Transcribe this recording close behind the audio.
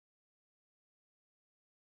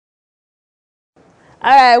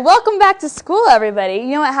All right, welcome back to school, everybody. You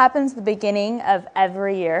know what happens at the beginning of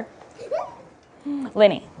every year?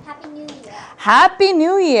 Lenny. Happy New Year. Happy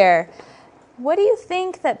New Year. What do you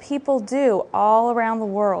think that people do all around the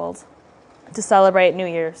world to celebrate New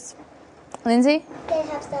Year's? Lindsay? They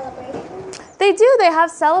have celebrations. They do. They have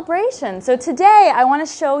celebrations. So today I want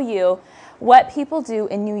to show you what people do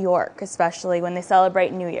in New York, especially when they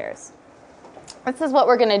celebrate New Year's. This is what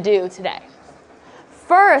we're going to do today.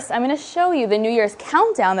 First, I'm going to show you the New Year's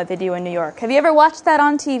countdown that they do in New York. Have you ever watched that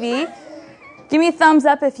on TV? Give me a thumbs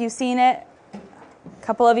up if you've seen it. A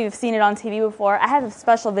couple of you have seen it on TV before. I have a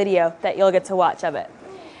special video that you'll get to watch of it.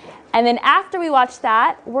 And then after we watch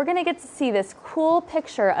that, we're going to get to see this cool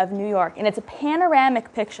picture of New York. And it's a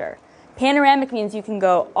panoramic picture. Panoramic means you can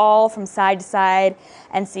go all from side to side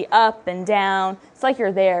and see up and down. It's like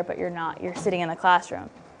you're there, but you're not. You're sitting in the classroom.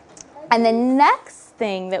 And the next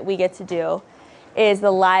thing that we get to do is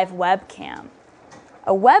the live webcam.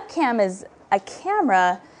 A webcam is a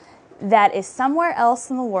camera that is somewhere else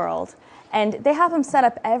in the world, and they have them set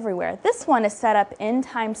up everywhere. This one is set up in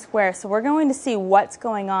Times Square, so we're going to see what's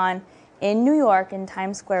going on in New York in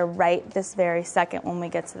Times Square right this very second when we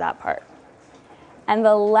get to that part. And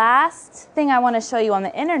the last thing I want to show you on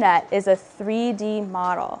the internet is a 3D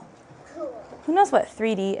model. Cool. Who knows what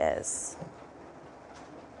 3D is?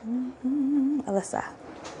 Alyssa.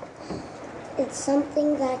 It's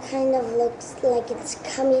something that kind of looks like it's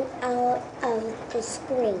coming out of the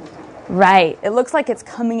screen. Right. It looks like it's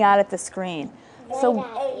coming out at the screen. So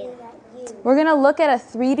we're going to look at a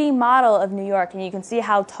 3D model of New York, and you can see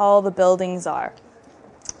how tall the buildings are.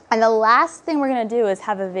 And the last thing we're going to do is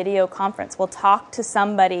have a video conference. We'll talk to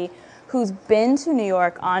somebody who's been to New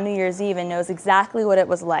York on New Year's Eve and knows exactly what it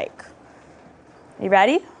was like. You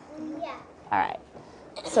ready? Yeah. All right.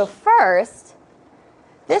 So first,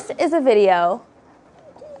 this is a video,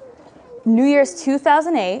 New Year's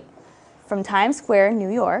 2008, from Times Square, New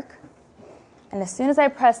York. And as soon as I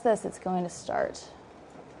press this, it's going to start.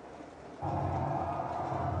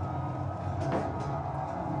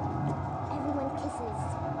 Everyone kisses.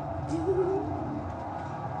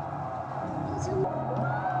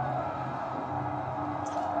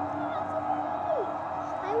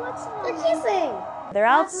 They're kissing. They're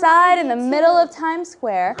outside in the middle of Times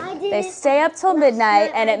Square. They stay up till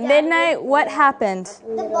midnight, and at midnight, what happened?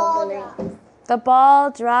 The ball dropped. The ball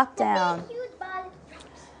dropped down.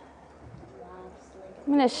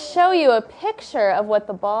 I'm going to show you a picture of what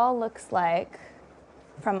the ball looks like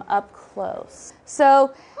from up close.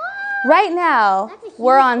 So right now,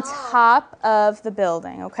 we're on top of the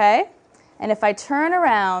building, okay? And if I turn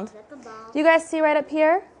around, do you guys see right up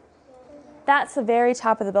here? That's the very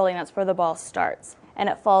top of the building. That's where the ball starts. And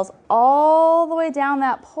it falls all the way down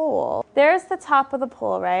that pole. There's the top of the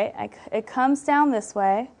pole, right? It comes down this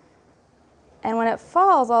way. And when it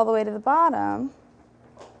falls all the way to the bottom,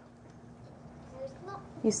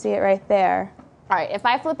 you see it right there. All right, if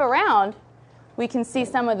I flip around, we can see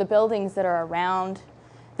some of the buildings that are around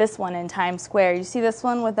this one in Times Square. You see this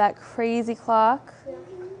one with that crazy clock?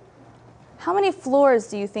 How many floors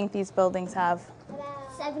do you think these buildings have?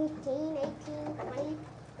 17, 18, 20.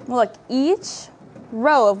 Well, look, each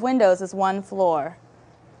row of windows is one floor.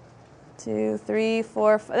 2, 3,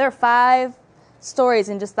 4, there are 5 stories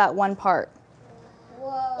in just that one part.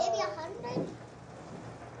 Whoa. Maybe 100?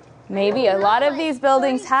 Maybe. A lot of these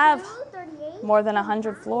buildings have more than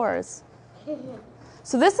 100 floors.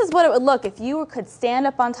 So this is what it would look if you could stand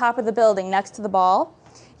up on top of the building next to the ball.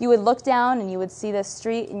 You would look down and you would see this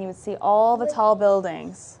street and you would see all the tall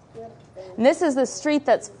buildings. And this is the street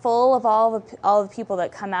that's full of all the people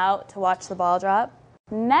that come out to watch the ball drop.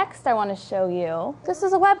 Next, I want to show you, this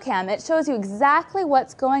is a webcam. It shows you exactly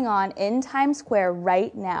what's going on in Times Square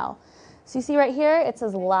right now. So you see right here, it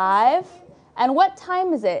says live. And what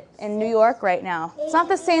time is it in New York right now? It's not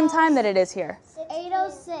the same time that it is here.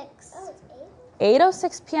 8:06.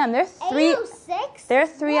 8:06 p.m. They're 8:06? They're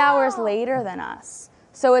 3 hours later than us.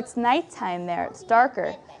 So it's nighttime there. It's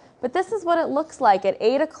darker. But this is what it looks like at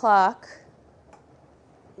 8 o'clock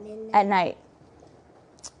at night.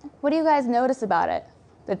 What do you guys notice about it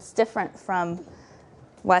that's different from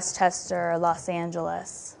Westchester or Los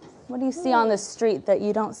Angeles? What do you see on the street that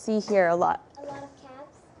you don't see here a lot? A lot of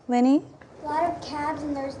cabs. Lenny? A lot of cabs,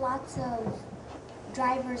 and there's lots of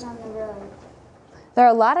drivers on the road. There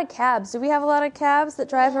are a lot of cabs. Do we have a lot of cabs that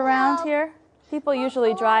drive around here? People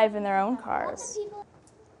usually drive in their own cars.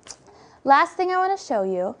 Last thing I want to show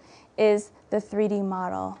you is the 3D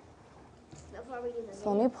model.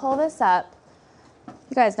 So let me pull this up.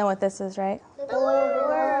 You guys know what this is, right? The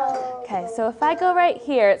world. Okay, so if I go right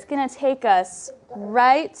here, it's going to take us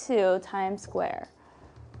right to Times Square.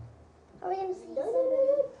 Are we going to see something?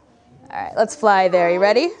 All right, let's fly there. You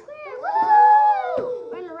ready?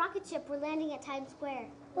 We're in a rocket ship. We're landing at Times Square.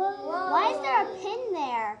 Why is there a pin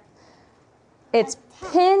there? It's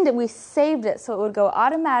pinned and we saved it so it would go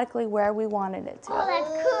automatically where we wanted it to. Oh,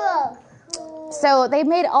 that's cool. So they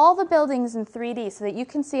made all the buildings in 3D so that you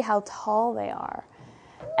can see how tall they are.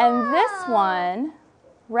 And this one,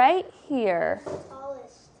 right here,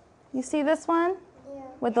 you see this one? Yeah.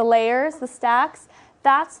 With the layers, the stacks?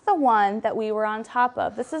 That's the one that we were on top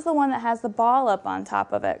of. This is the one that has the ball up on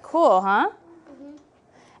top of it. Cool, huh? Mm-hmm.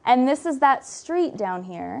 And this is that street down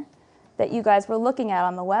here that you guys were looking at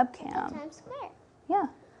on the webcam. Times Square. Yeah.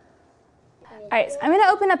 All right, so I'm going to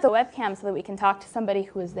open up the webcam so that we can talk to somebody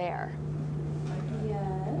who is there.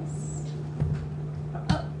 Yes.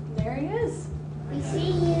 Oh, there he is. We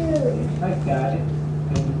see you. Hi, got it.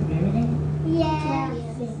 Can you hear me? Yes.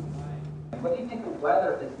 What do you think the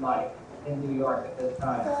weather is like in New York at this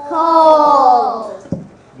time? Cold.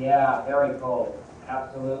 Yeah, very cold.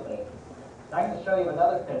 Absolutely. I'm going to show you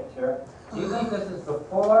another picture. Do you think this is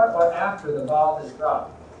before or after the ball is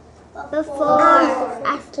dropped? Before.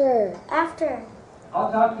 After. After. I'll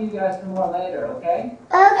talk to you guys some more later, okay?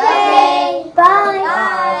 Okay.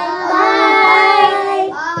 Bye.